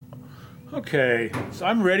Okay, so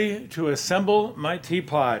I'm ready to assemble my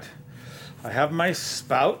teapot. I have my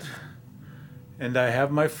spout and I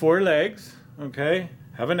have my 4 legs, okay?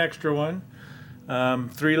 Have an extra one.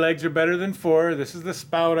 3 legs are better than 4. This is the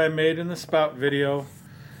spout I made in the spout video.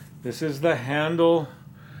 This is the handle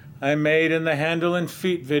I made in the handle and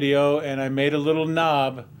feet video, and I made a little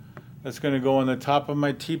knob that's going to go on the top of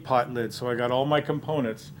my teapot lid. So I got all my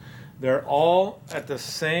components. They're all at the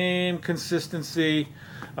same consistency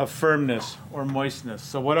of firmness or moistness.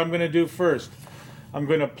 So what I'm going to do first, I'm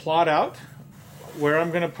going to plot out where I'm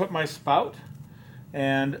going to put my spout,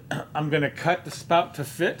 and I'm going to cut the spout to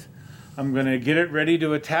fit. I'm going to get it ready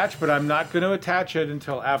to attach, but I'm not going to attach it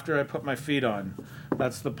until after I put my feet on.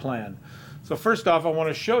 That's the plan. So first off, I want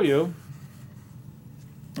to show you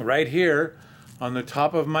right here on the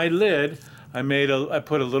top of my lid, I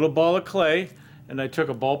put a little ball of clay, and I took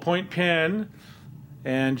a ballpoint pen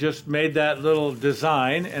and just made that little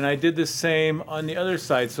design, and I did the same on the other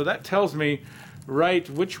side. So that tells me right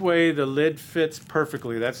which way the lid fits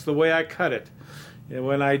perfectly. That's the way I cut it. And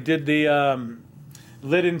when I did the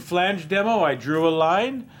lid and flange demo, I drew a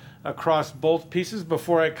line across both pieces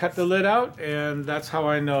before I cut the lid out, and that's how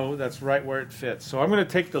I know that's right where it fits. So I'm going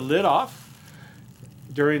to take the lid off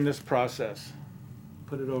during this process.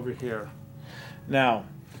 Put it over here. Now,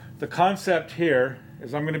 the concept here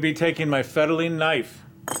is I'm going to be taking my fettling knife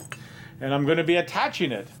and I'm going to be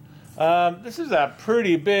attaching it. This is a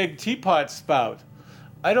pretty big teapot spout.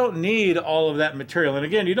 I don't need all of that material. And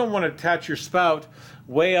again, you don't want to attach your spout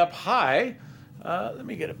way up high. Let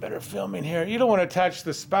me get a better filming here. You don't want to attach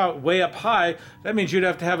the spout way up high. That means you'd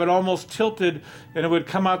have to have it almost tilted and it would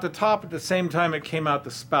come out the top at the same time it came out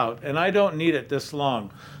the spout. And I don't need it this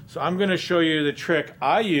long. So I'm going to show you the trick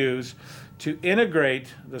I use to integrate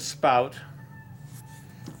the spout.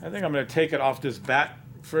 I think I'm going to take it off this bat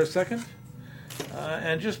for a second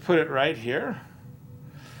and just put it right here.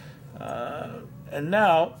 And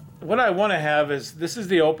now what I want to have is, this is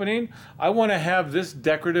the opening. I want to have this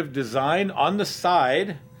decorative design on the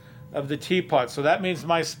side of the teapot. So that means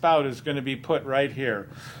my spout is going to be put right here.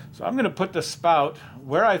 So I'm going to put the spout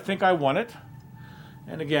where I think I want it.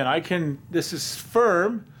 And again, this is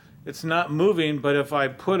firm. It's not moving, but if I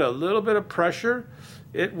put a little bit of pressure,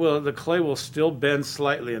 the clay will still bend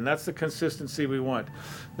slightly, and that's the consistency we want.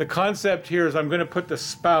 The concept here is I'm going to put the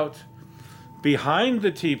spout behind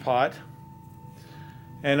the teapot,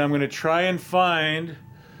 and I'm going to try and find,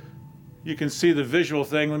 you can see the visual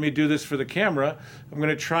thing, let me do this for the camera. I'm going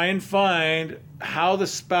to try and find how the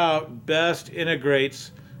spout best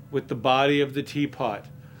integrates with the body of the teapot.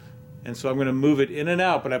 And so I'm going to move it in and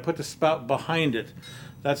out, but I put the spout behind it.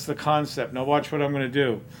 That's the concept. Now watch what I'm going to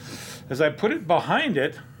do. As I put it behind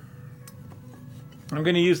it, I'm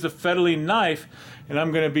going to use the fettling knife, and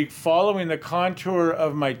I'm going to be following the contour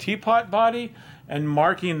of my teapot body and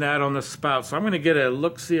marking that on the spout. So I'm going to get a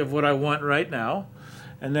look-see of what I want right now.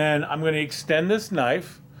 And then I'm going to extend this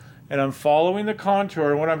knife, and I'm following the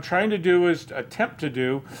contour. What I'm trying to do is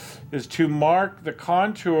to mark the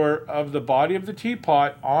contour of the body of the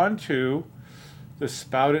teapot onto the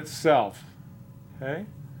spout itself. Okay?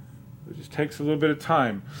 It just takes a little bit of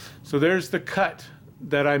time. So there's the cut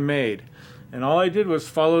that I made. And all I did was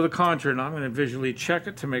follow the contour. Now I'm going to visually check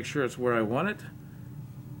it to make sure it's where I want it.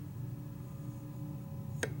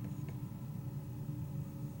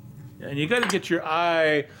 And you got to get your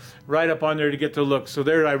eye right up on there to get the look. So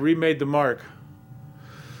there, I remade the mark.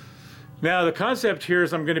 Now the concept here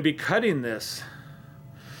is I'm going to be cutting this.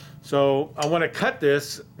 So I want to cut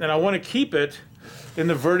this, and I want to keep it in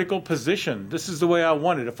the vertical position. This is the way I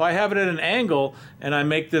want it. If I have it at an angle and I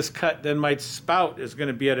make this cut, then my spout is going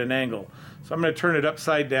to be at an angle. So I'm going to turn it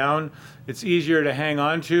upside down. It's easier to hang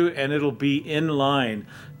on to, and it'll be in line.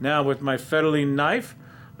 Now with my fettling knife,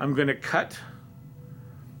 I'm going to cut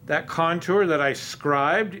that contour that I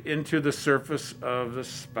scribed into the surface of the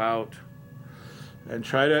spout and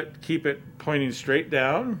try to keep it pointing straight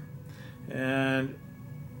down and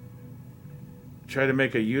try to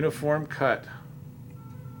make a uniform cut.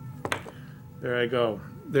 There I go.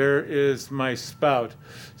 There is my spout.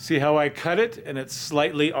 See how I cut it and it's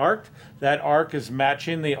slightly arced? That arc is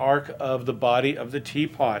matching the arc of the body of the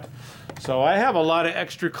teapot. So I have a lot of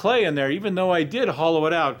extra clay in there, even though I did hollow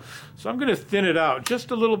it out. So I'm going to thin it out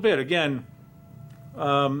just a little bit. Again,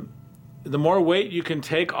 the more weight you can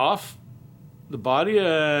take off the body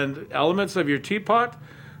and elements of your teapot,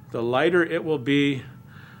 the lighter it will be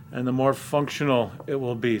and the more functional it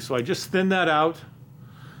will be. So I just thin that out.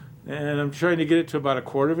 And I'm trying to get it to about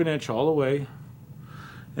 1/4 inch all the way.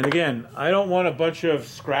 And again, I don't want a bunch of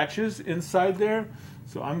scratches inside there,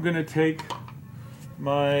 so I'm going to take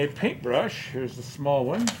my paintbrush, here's the small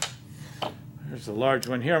one, There's a large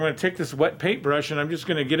one here. I'm going to take this wet paintbrush and I'm just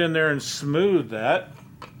going to get in there and smooth that.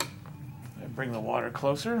 And bring the water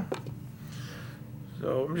closer.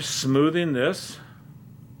 So I'm just smoothing this.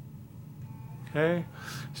 Okay,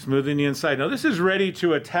 smoothing the inside. Now this is ready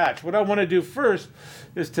to attach. What I want to do first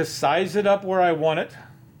is to size it up where I want it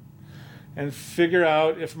and figure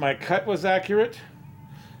out if my cut was accurate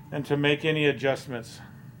and to make any adjustments.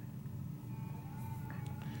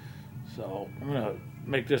 So I'm going to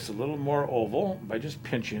make this a little more oval by just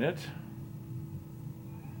pinching it.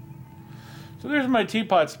 So there's my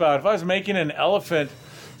teapot spout. If I was making an elephant,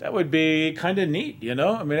 that would be kind of neat, you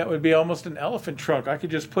know? I mean, that would be almost an elephant trunk. I could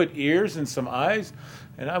just put ears and some eyes,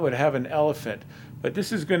 and I would have an elephant. But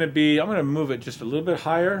this is going to be, I'm going to move it just a little bit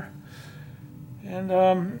higher. And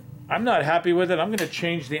I'm not happy with it. I'm going to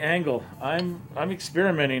change the angle. I'm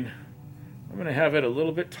experimenting. I'm going to have it a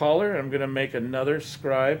little bit taller. I'm going to make another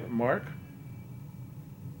scribe mark.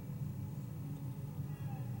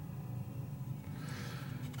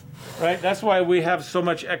 Right, that's why we have so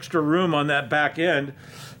much extra room on that back end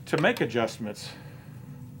to make adjustments.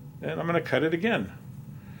 And I'm going to cut it again.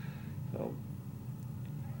 So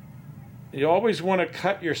you always want to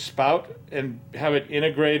cut your spout and have it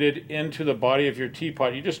integrated into the body of your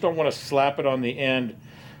teapot. You just don't want to slap it on the end.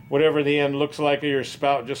 Whatever the end looks like of your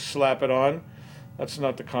spout, just slap it on. That's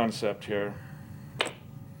not the concept here.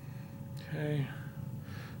 Okay,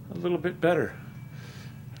 a little bit better.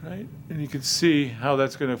 Right? And you can see how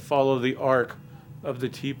that's going to follow the arc of the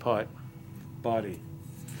teapot body.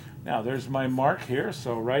 Now there's my mark here,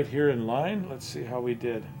 so right here in line, let's see how we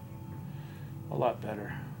did. A lot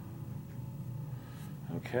better.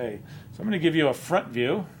 Okay, so I'm going to give you a front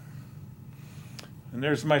view. And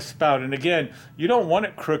there's my spout. And again, you don't want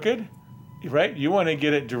it crooked, right? You want to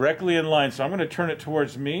get it directly in line. So I'm going to turn it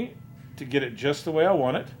towards me to get it just the way I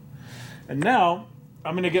want it. And now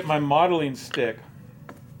I'm going to get my modeling stick,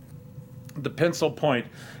 the pencil point,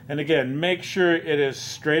 and again, make sure it is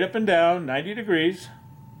straight up and down, 90 degrees.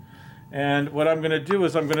 And what I'm going to do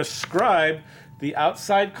is I'm going to scribe the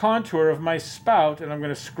outside contour of my spout, and I'm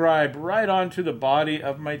going to scribe right onto the body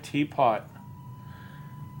of my teapot.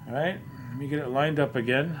 All right, let me get it lined up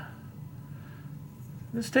again.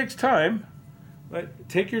 This takes time, but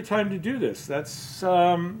take your time to do this. That's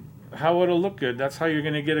how it'll look good. That's how you're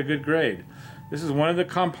going to get a good grade. This is one of the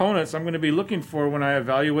components I'm going to be looking for when I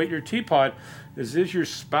evaluate your teapot. Is your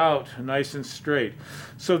spout nice and straight?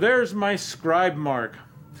 So there's my scribe mark.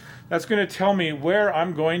 That's going to tell me where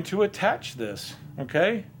I'm going to attach this,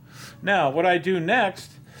 okay? Now, what I do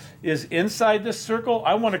next is inside this circle,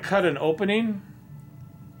 I want to cut an opening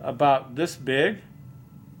about this big.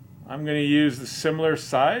 I'm going to use the similar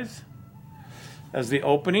size as the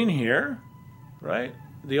opening here, right?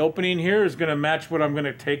 The opening here is going to match what I'm going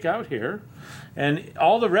to take out here. And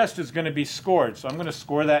all the rest is going to be scored. So I'm going to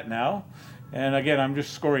score that now. And again, I'm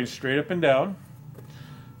just scoring straight up and down.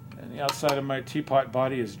 And the outside of my teapot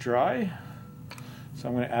body is dry. So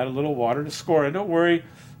I'm going to add a little water to score. And don't worry,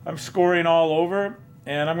 I'm scoring all over.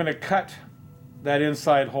 And I'm going to cut that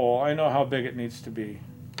inside hole. I know how big it needs to be.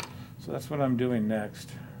 So that's what I'm doing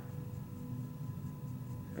next.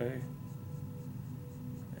 Okay.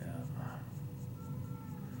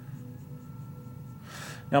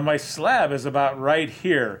 Now my slab is about right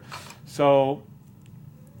here. So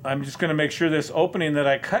I'm just going to make sure this opening that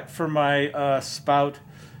I cut for my spout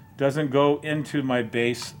doesn't go into my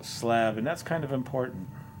base slab. And that's kind of important.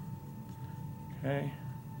 Okay.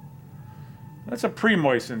 That's a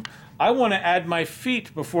pre-moisten. I want to add my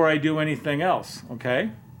feet before I do anything else.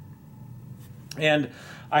 Okay. And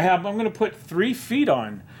I'm going to put 3 feet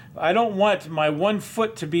on. I don't want my 1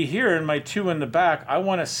 foot to be here and my 2 in the back. I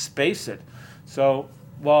want to space it. So,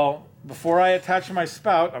 well, before I attach my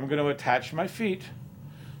spout, I'm going to attach my feet.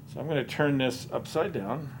 So I'm going to turn this upside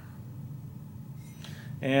down.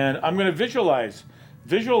 And I'm going to visualize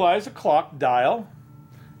a clock dial.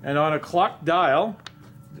 And on a clock dial,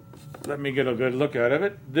 let me get a good look at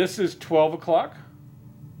it. This is 12 o'clock.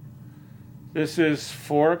 This is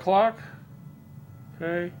 4 o'clock.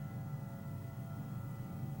 Okay.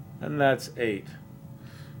 And that's 8.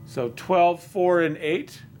 So 12, 4, and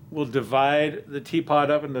 8 will divide the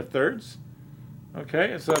teapot up into thirds.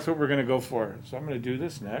 Okay, and so that's what we're going to go for. So I'm going to do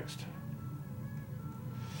this next.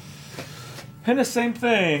 And the same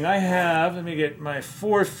thing, let me get my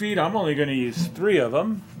 4 feet. I'm only going to use 3 of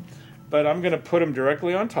them, but I'm going to put them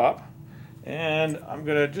directly on top. And I'm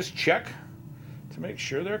going to just check to make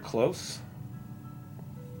sure they're close.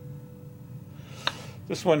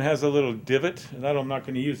 This one has a little divot, and I'm not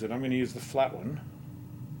going to use it. I'm going to use the flat one.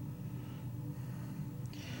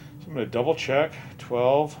 So I'm going to double check.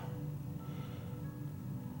 12,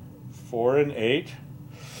 4 and 8.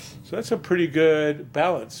 So that's a pretty good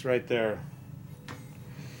balance right there.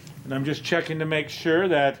 And I'm just checking to make sure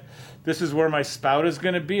that this is where my spout is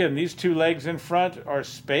going to be, and these two legs in front are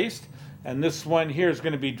spaced, and this one here is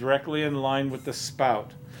going to be directly in line with the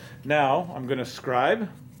spout. Now I'm going to scribe,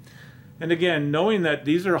 and again, knowing that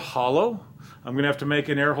these are hollow, I'm going to have to make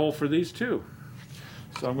an air hole for these too.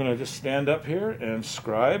 So I'm going to just stand up here and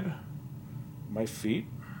scribe my feet.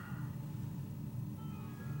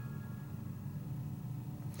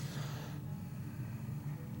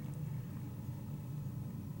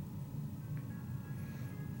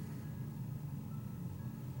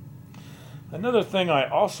 Another thing I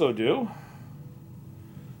also do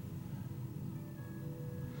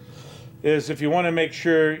is if you want to make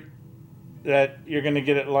sure that you're going to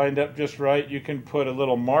get it lined up just right, you can put a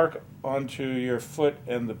little mark onto your foot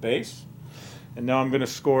and the base. And now I'm going to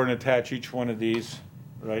score and attach each one of these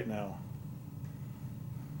right now.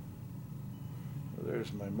 So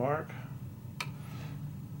there's my mark.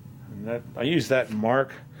 And that, I use that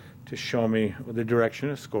mark to show me the direction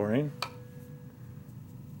of scoring.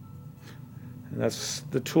 And that's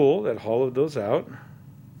the tool that hollowed those out.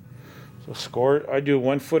 So score, I do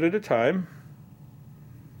 1 foot at a time.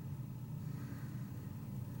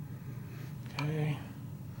 Okay.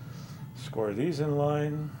 Score these in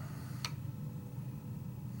line.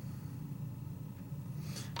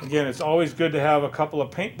 Again, it's always good to have a couple of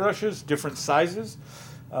paintbrushes, different sizes.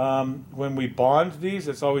 When we bond these,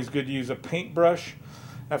 it's always good to use a paintbrush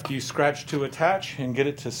after you scratch to attach and get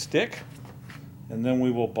it to stick. And then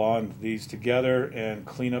we will bond these together and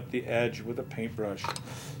clean up the edge with a paintbrush.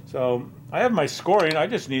 So I have my scoring. I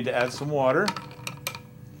just need to add some water.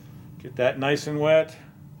 Get that nice and wet.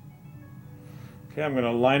 Okay, I'm going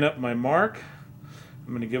to line up my mark. I'm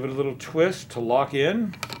going to give it a little twist to lock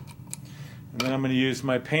in. And then I'm going to use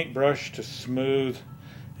my paintbrush to smooth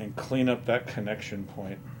and clean up that connection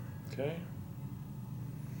point. Okay.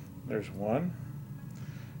 There's one.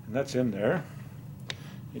 And that's in there.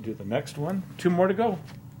 You do the next one. 2 more to go.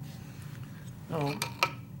 Oh.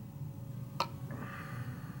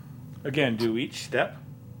 Again, do each step.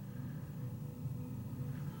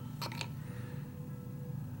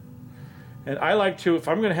 And I like to, if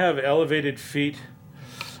I'm going to have elevated feet,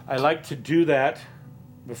 I like to do that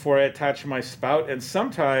before I attach my spout. And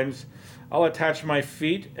sometimes I'll attach my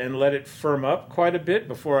feet and let it firm up quite a bit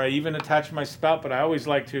before I even attach my spout. But I always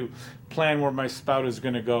like to plan where my spout is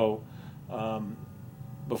going to go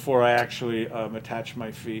before I actually attach my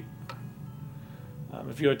feet.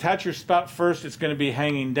 If you attach your spout first, it's going to be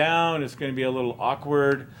hanging down. It's going to be a little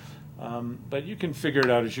awkward, but you can figure it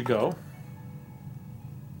out as you go.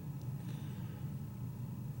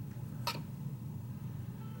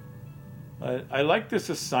 I like this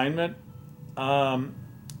assignment.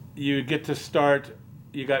 You get to start,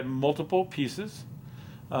 you got multiple pieces.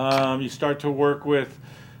 You start to work with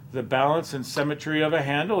the balance and symmetry of a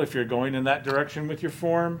handle if you're going in that direction with your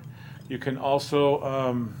form. You can also,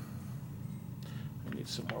 I need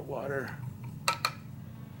some more water.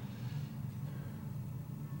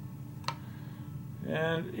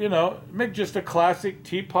 And, you know, make just a classic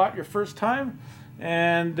teapot your first time,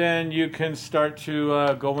 and then you can start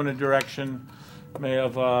to go in a direction may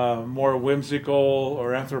have more whimsical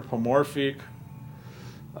or anthropomorphic,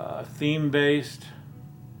 theme-based.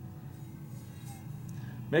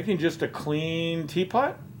 Making just a clean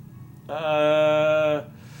teapot,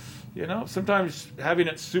 you know, sometimes having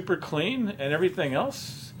it super clean and everything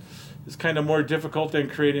else is kind of more difficult than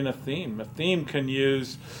creating a theme. A theme can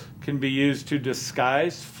be used to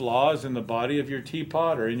disguise flaws in the body of your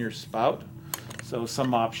teapot or in your spout. So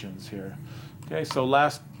some options here. Okay, so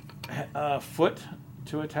last foot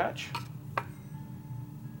to attach.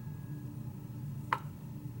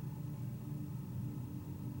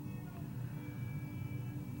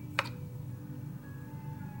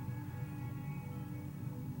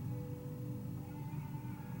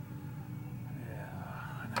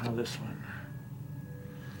 Now this one.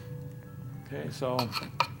 Okay, so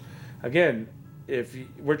again, if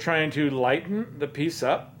we're trying to lighten the piece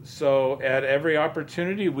up, so at every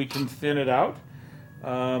opportunity we can thin it out.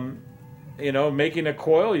 You know, making a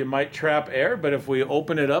coil, you might trap air, but if we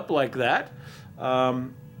open it up like that,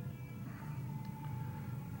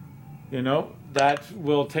 you know, that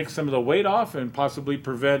will take some of the weight off and possibly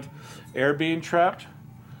prevent air being trapped.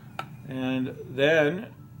 And then,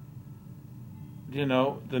 you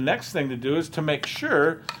know, the next thing to do is to make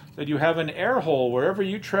sure that you have an air hole. Wherever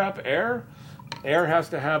you trap air, air has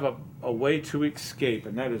to have a way to escape,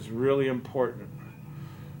 and that is really important.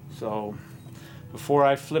 So before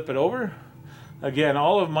I flip it over, again,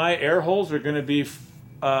 all of my air holes are going to be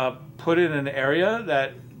put in an area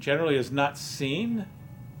that generally is not seen.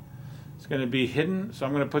 It's going to be hidden, so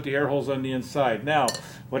I'm going to put the air holes on the inside. Now,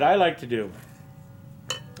 what I like to do,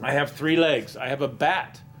 I have 3 legs. I have a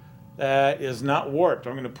bat that is not warped.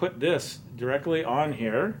 I'm going to put this directly on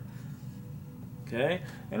here. Okay,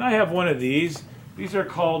 and I have one of these. These are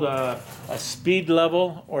called a speed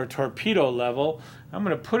level or torpedo level. I'm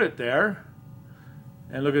going to put it there.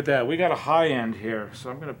 And look at that. We got a high end here. So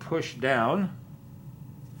I'm going to push down.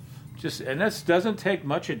 And this doesn't take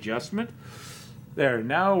much adjustment. There,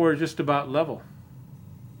 now we're just about level.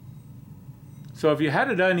 So if you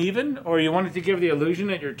had it uneven, or you wanted to give the illusion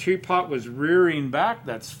that your teapot was rearing back,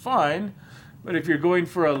 that's fine. But if you're going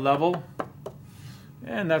for a level,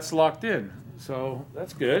 and that's locked in. So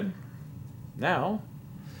that's good. Now,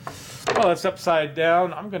 while it's upside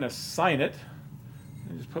down, I'm going to sign it.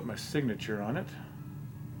 And just put my signature on it.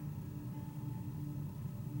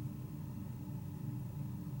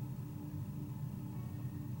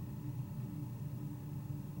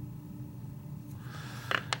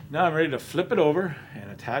 Now I'm ready to flip it over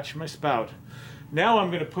and attach my spout. Now I'm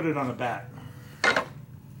going to put it on a bat.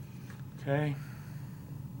 Okay.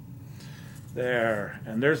 There.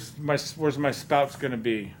 And there's where's my spout's going to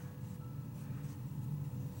be.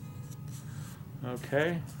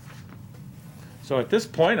 Okay. So at this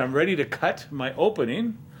point I'm ready to cut my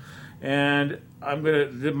opening, and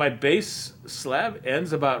my base slab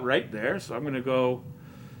ends about right there, so I'm going to go.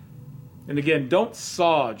 And again, don't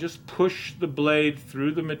saw, just push the blade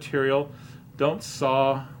through the material. Don't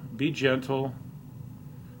saw, be gentle,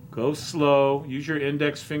 go slow, use your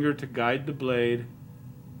index finger to guide the blade.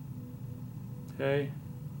 Okay.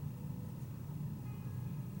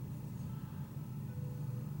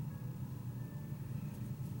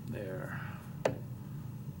 There.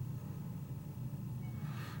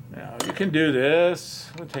 Now you can do this.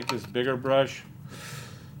 I'm going to take this bigger brush.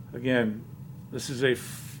 Again, this is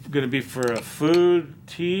going to be for a food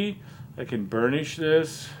tea. I can burnish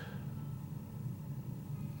this.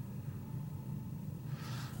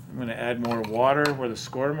 I'm going to add more water where the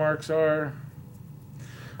score marks are.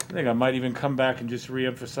 I think I might even come back and just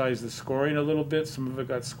re-emphasize the scoring a little bit. Some of it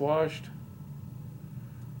got squashed.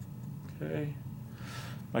 Okay.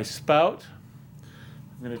 My spout,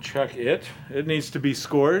 I'm going to check it. It needs to be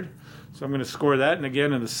scored. So I'm going to score that, and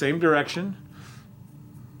again in the same direction.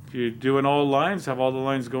 If you're doing all lines, have all the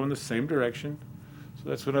lines go in the same direction. So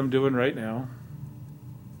that's what I'm doing right now.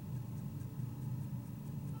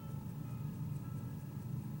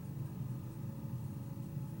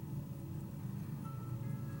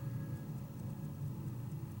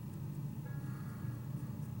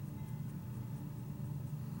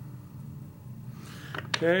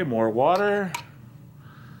 Okay, more water.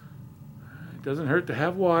 It doesn't hurt to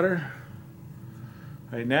have water.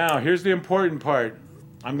 All right, now here's the important part.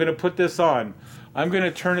 I'm going to put this on. I'm going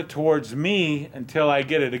to turn it towards me until I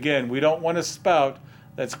get it. Again, we don't want a spout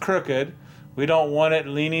that's crooked. We don't want it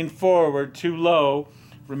leaning forward too low.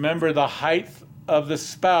 Remember, the height of the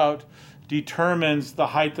spout determines the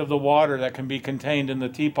height of the water that can be contained in the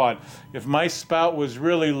teapot. If my spout was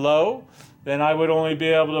really low, then I would only be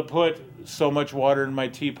able to put so much water in my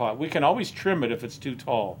teapot. We can always trim it if it's too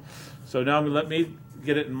tall. So now let me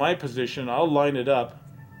get it in my position. I'll line it up.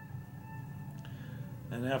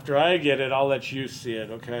 And after I get it, I'll let you see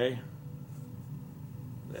it, okay?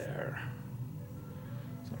 There.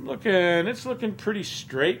 So it's looking pretty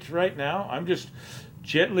straight right now. I'm just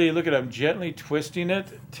gently, look at it, I'm gently twisting it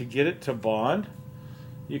to get it to bond.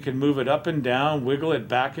 You can move it up and down, wiggle it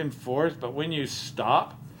back and forth, but when you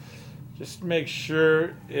stop, just make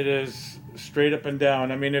sure it is straight up and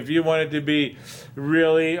down. I mean, if you wanted to be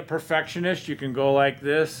really a perfectionist, you can go like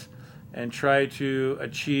this and try to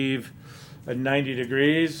achieve a 90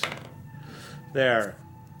 degrees. There's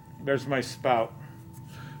my spout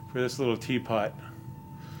for this little teapot.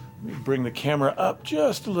 Let me bring the camera up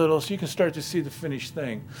just a little so you can start to see the finished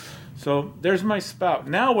thing. So there's my spout.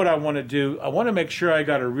 Now what I want to do, I want to make sure I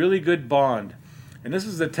got a really good bond. And this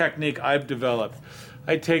is the technique I've developed.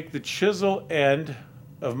 I take the chisel end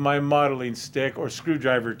of my modeling stick or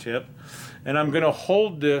screwdriver tip, and I'm going to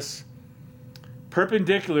hold this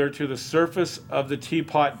perpendicular to the surface of the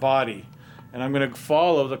teapot body. And I'm going to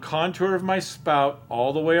follow the contour of my spout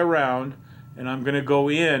all the way around, and I'm going to go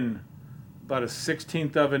in about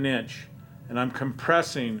 1/16 of an inch. And I'm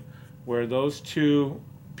compressing where those two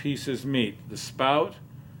pieces meet, the spout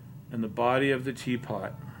and the body of the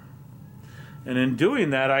teapot. And in doing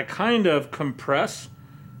that, I kind of compress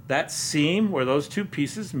that seam where those two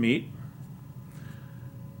pieces meet.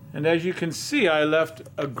 And as you can see, I left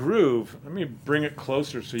a groove. Let me bring it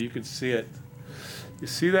closer so you can see it. You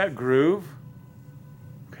see that groove?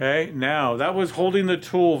 Okay, now that was holding the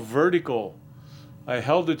tool vertical. I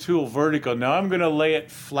held the tool vertical. Now I'm going to lay it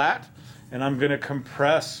flat and I'm going to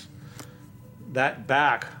compress that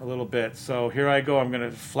back a little bit. So here I go. I'm going to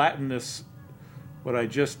flatten this, what I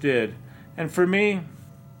just did. And for me,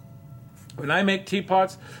 when I make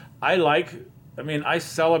teapots, I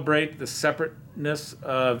celebrate the separateness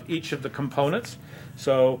of each of the components.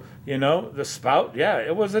 So, you know, the spout, yeah,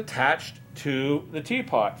 it was attached to the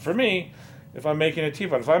teapot. For me, if I'm making a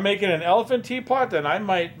teapot, if I'm making an elephant teapot, then I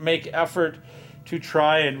might make effort to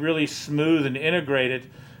try and really smooth and integrate it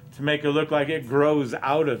to make it look like it grows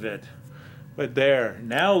out of it. But there,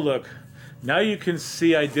 now look, now you can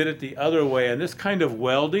see I did it the other way, and this kind of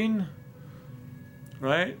welding,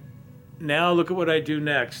 right? Now look at what I do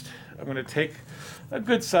next. I'm going to take a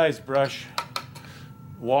good sized brush,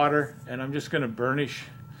 water, and I'm just going to burnish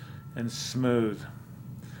and smooth.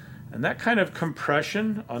 And that kind of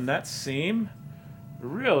compression on that seam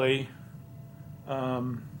really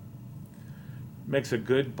makes a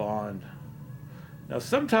good bond. Now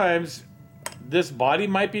sometimes this body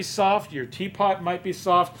might be soft, your teapot might be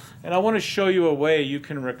soft, and I want to show you a way you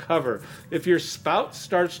can recover. If your spout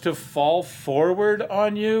starts to fall forward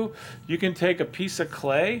on you, you can take a piece of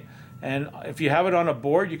clay, and if you have it on a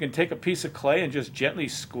board, you can take a piece of clay and just gently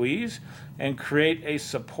squeeze and create a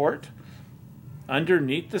support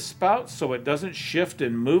underneath the spout so it doesn't shift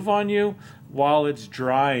and move on you while it's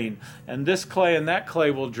drying. And this clay and that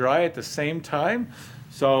clay will dry at the same time,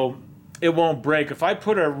 so it won't break. If I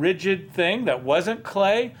put a rigid thing that wasn't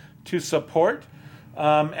clay to support,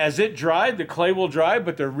 as it dried, the clay will dry,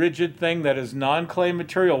 but the rigid thing that is non-clay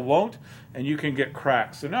material won't, and you can get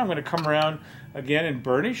cracks. So now I'm going to come around again and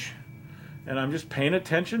burnish, and I'm just paying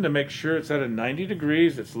attention to make sure it's at a 90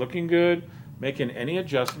 degrees, it's looking good, making any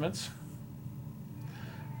adjustments.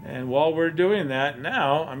 And while we're doing that,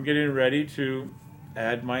 now I'm getting ready to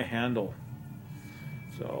add my handle.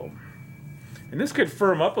 So, and this could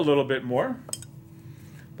firm up a little bit more,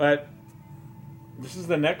 but this is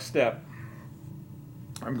the next step.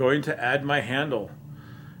 I'm going to add my handle.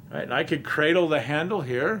 Right, and I could cradle the handle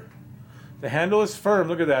here. The handle is firm,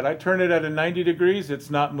 look at that. I turn it at a 90 degrees, it's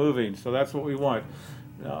not moving, so that's what we want.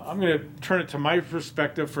 Now, I'm going to turn it to my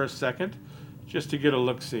perspective for a second, just to get a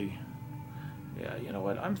look-see. Yeah, you know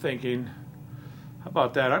what, I'm thinking, how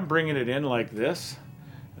about that? I'm bringing it in like this.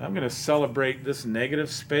 And I'm going to celebrate this negative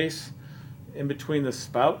space in between the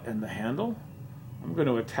spout and the handle. I'm going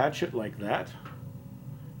to attach it like that.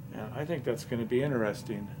 Yeah, I think that's going to be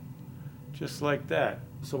interesting. Just like that.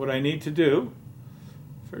 So what I need to do,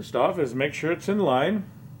 first off, is make sure it's in line.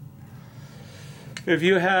 If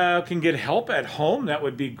you can get help at home, that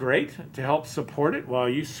would be great to help support it while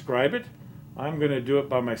you scribe it. I'm going to do it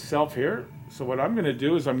by myself here. So what I'm going to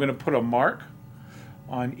do is I'm going to put a mark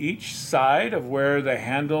on each side of where the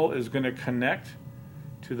handle is going to connect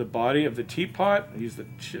to the body of the teapot. I use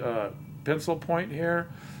the pencil point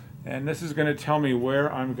here, and this is going to tell me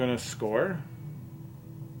where I'm going to score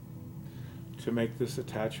to make this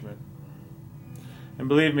attachment. And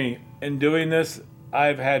believe me, in doing this,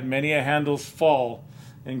 I've had many a handles fall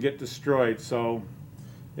and get destroyed, so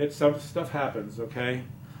some stuff happens, okay?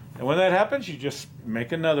 And when that happens, you just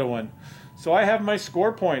make another one. So I have my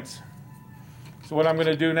score points. So what I'm going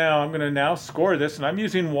to do now, I'm going to now score this, and I'm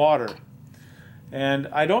using water. And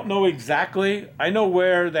I don't know exactly, I know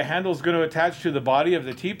where the handle is going to attach to the body of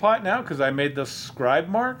the teapot now because I made the scribe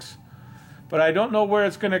marks, but I don't know where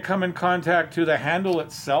it's going to come in contact to the handle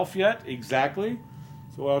itself yet exactly.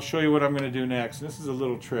 So I'll show you what I'm going to do next. This is a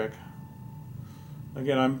little trick.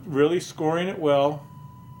 Again, I'm really scoring it well,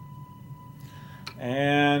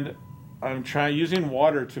 and I'm using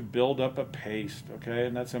water to build up a paste, okay,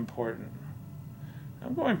 and that's important.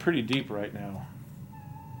 I'm going pretty deep right now.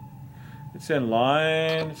 It's in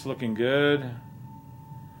line, it's looking good.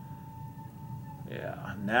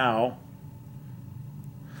 Yeah, now,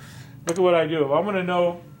 look at what I do. If I want to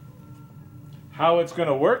know how it's going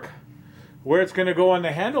to work, where it's going to go on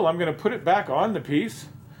the handle, I'm going to put it back on the piece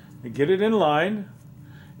and get it in line.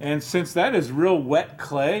 And since that is real wet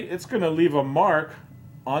clay, it's going to leave a mark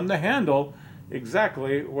on the handle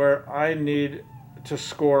exactly where I need to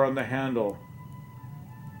score on the handle.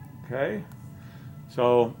 Okay?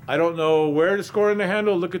 So I don't know where to score on the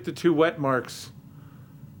handle. Look at the two wet marks.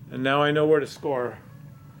 And now I know where to score.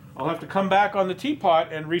 I'll have to come back on the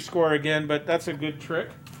teapot and rescore again, but that's a good trick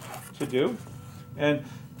to do. And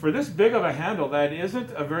for this big of a handle, that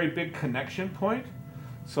isn't a very big connection point.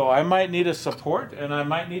 So I might need a support, and I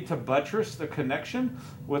might need to buttress the connection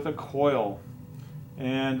with a coil.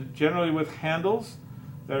 And generally with handles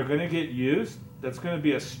that are going to get used, that's going to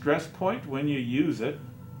be a stress point when you use it.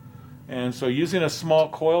 And so using a small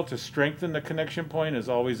coil to strengthen the connection point is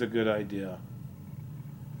always a good idea.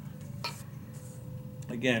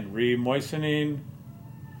 Again, re-moistening,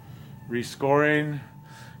 re-scoring.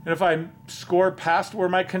 And if I score past where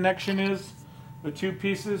my connection is, the two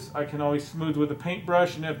pieces, I can always smooth with a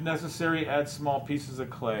paintbrush, and if necessary, add small pieces of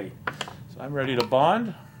clay. So I'm ready to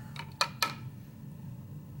bond.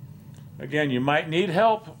 Again, you might need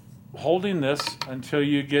help holding this until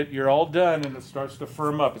you're all done and it starts to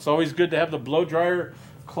firm up. It's always good to have the blow dryer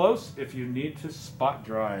close if you need to spot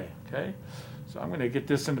dry, okay? So I'm gonna get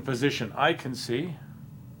this into position I can see,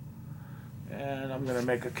 and I'm gonna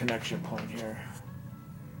make a connection point here.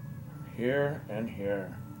 Here and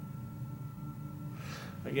here.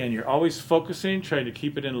 Again, you're always focusing, trying to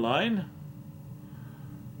keep it in line.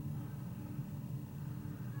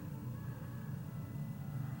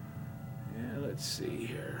 Yeah, let's see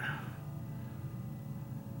here.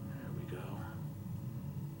 There we go.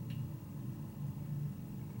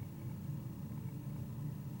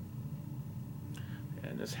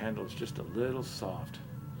 And this handle is just a little soft.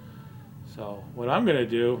 So what I'm going to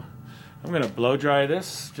do, I'm going to blow dry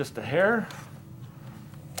this just a hair.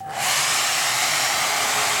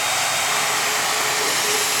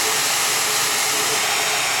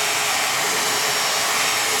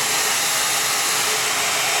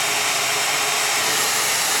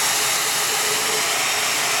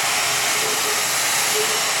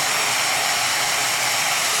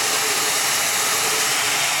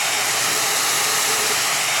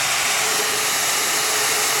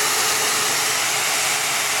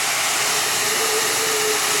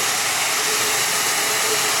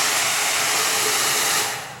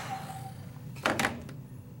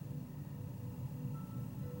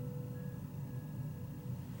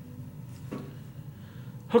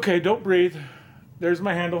 Okay, don't breathe. There's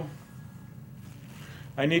my handle.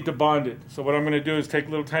 I need to bond it. So what I'm going to do is take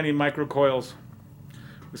little tiny micro coils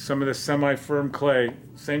with some of this semi-firm clay.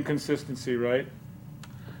 Same consistency, right?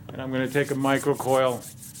 And I'm going to take a micro coil,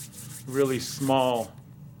 really small,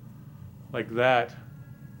 like that.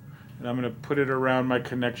 And I'm going to put it around my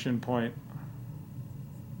connection point.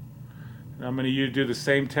 And I'm going to do the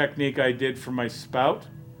same technique I did for my spout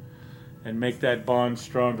and make that bond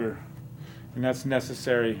stronger. And that's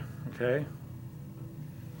necessary, okay?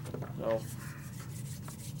 So.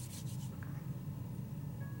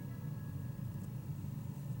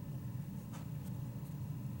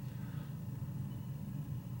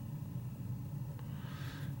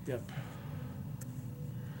 Yep.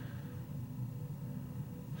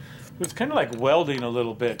 It's kind of like welding a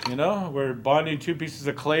little bit, you know? We're bonding two pieces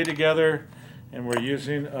of clay together, and we're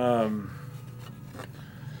using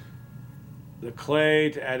the clay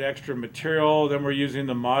to add extra material. Then we're using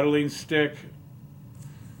the modeling stick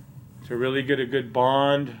to really get a good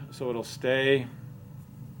bond so it'll stay.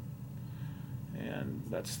 And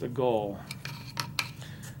that's the goal.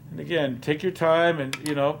 And again, take your time and,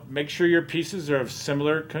 you know, make sure your pieces are of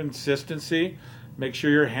similar consistency. Make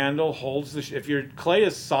sure your handle holds the if your clay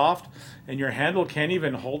is soft and your handle can't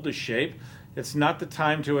even hold the shape, it's not the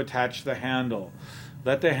time to attach the handle.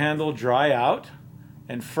 Let the handle dry out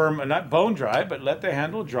and firm, not bone dry, but let the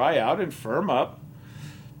handle dry out and firm up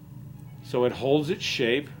so it holds its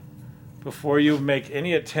shape before you make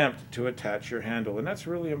any attempt to attach your handle. And that's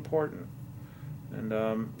really important.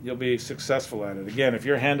 And you'll be successful at it. Again, if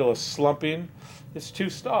your handle is slumping, it's too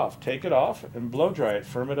soft. Take it off and blow dry it,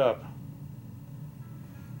 firm it up.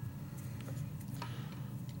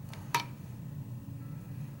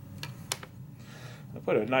 I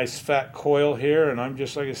put a nice fat coil here, and I'm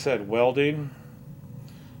just, like I said, welding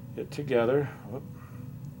it together. Whoop.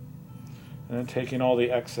 And then taking all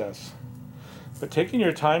the excess. But taking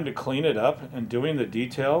your time to clean it up and doing the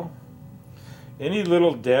detail, any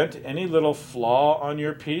little dent, any little flaw on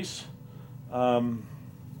your piece,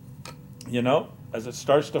 you know, as it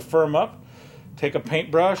starts to firm up, take a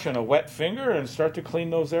paintbrush and a wet finger and start to clean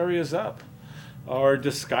those areas up. Or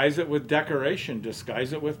disguise it with decoration,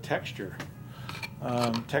 disguise it with texture.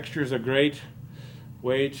 Texture is a great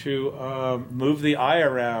way to move the eye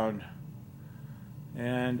around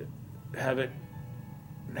and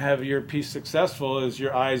have your piece successful as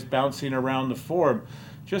your eyes bouncing around the form.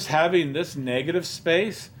 Just having this negative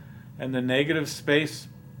space and the negative space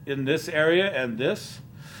in this area and this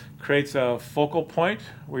creates a focal point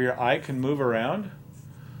where your eye can move around,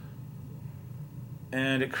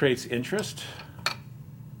 and it creates interest.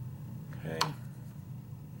 Okay.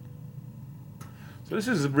 So this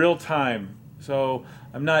is real time. So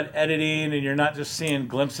I'm not editing and you're not just seeing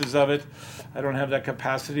glimpses of it. I don't have that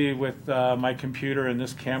capacity with my computer and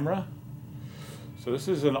this camera. So this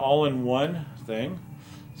is an all-in-one thing.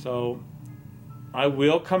 So I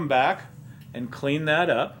will come back and clean that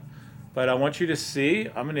up, but I want you to see,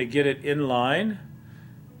 I'm going to get it in line.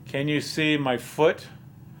 Can you see my foot,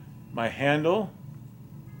 my handle?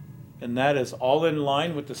 And that is all in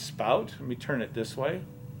line with the spout. Let me turn it this way.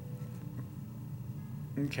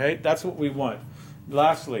 Okay, that's what we want.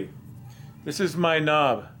 Lastly, this is my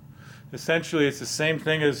knob. Essentially, it's the same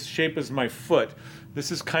thing as shape as my foot.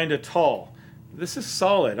 This is kind of tall. This is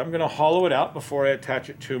solid. I'm going to hollow it out before I attach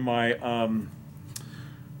it to my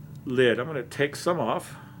lid. I'm going to take some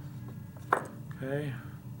off. Okay,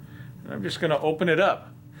 and I'm just going to open it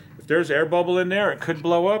up. If there's air bubble in there, it could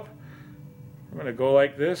blow up. I'm going to go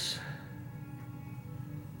like this.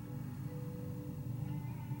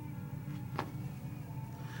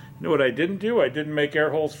 You know what I didn't do? I didn't make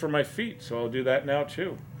air holes for my feet, so I'll do that now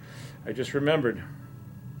too. I just remembered.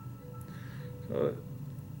 So,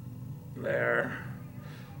 there.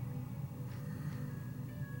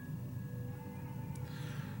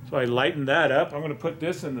 So I lighten that up. I'm going to put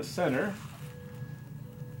this in the center.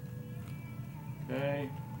 Okay.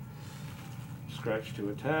 Scratch to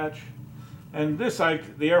attach. And this,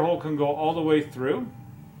 the air hole can go all the way through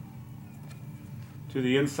to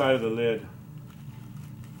the inside of the lid.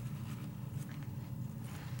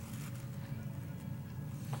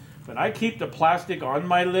 But I keep the plastic on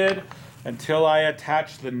my lid until I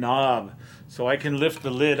attach the knob, so I can lift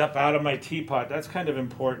the lid up out of my teapot. That's kind of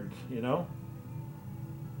important, you know?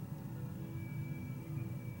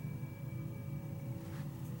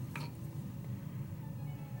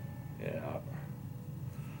 Yeah.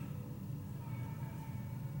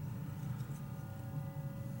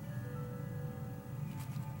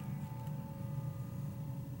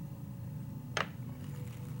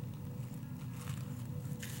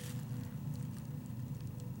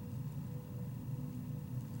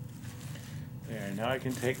 There, now I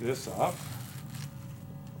can take this off.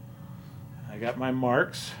 I got my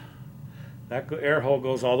marks. That air hole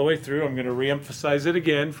goes all the way through. I'm going to re-emphasize it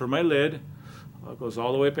again for my lid. It goes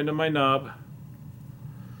all the way up into my knob.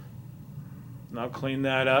 Now clean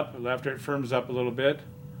that up after it firms up a little bit.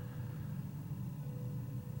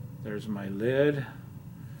 There's my lid.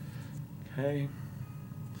 Okay.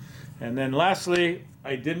 And then lastly,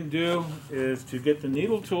 I didn't do is to get the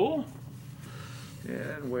needle tool.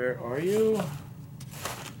 And where are you?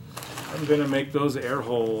 I'm going to make those air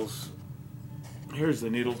holes. Here's the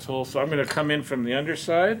needle tool. So I'm going to come in from the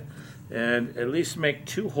underside and at least make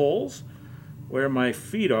 2 holes where my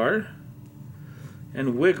feet are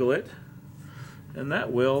and wiggle it. And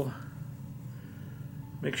that will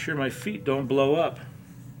make sure my feet don't blow up.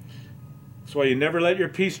 That's why you never let your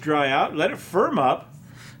piece dry out. Let it firm up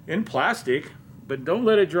in plastic, but don't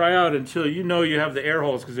let it dry out until you know you have the air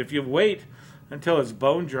holes, because if you wait until it's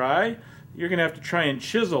bone dry, you're going to have to try and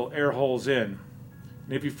chisel air holes in.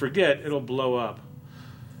 And if you forget, it'll blow up.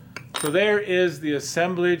 So there is the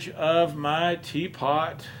assemblage of my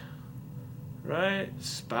teapot, right?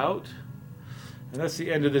 Spout. And that's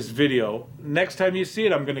the end of this video. Next time you see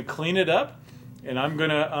it, I'm going to clean it up and I'm going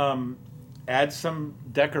to add some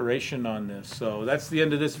decoration on this. So that's the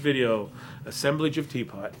end of this video, assemblage of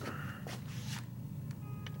teapot.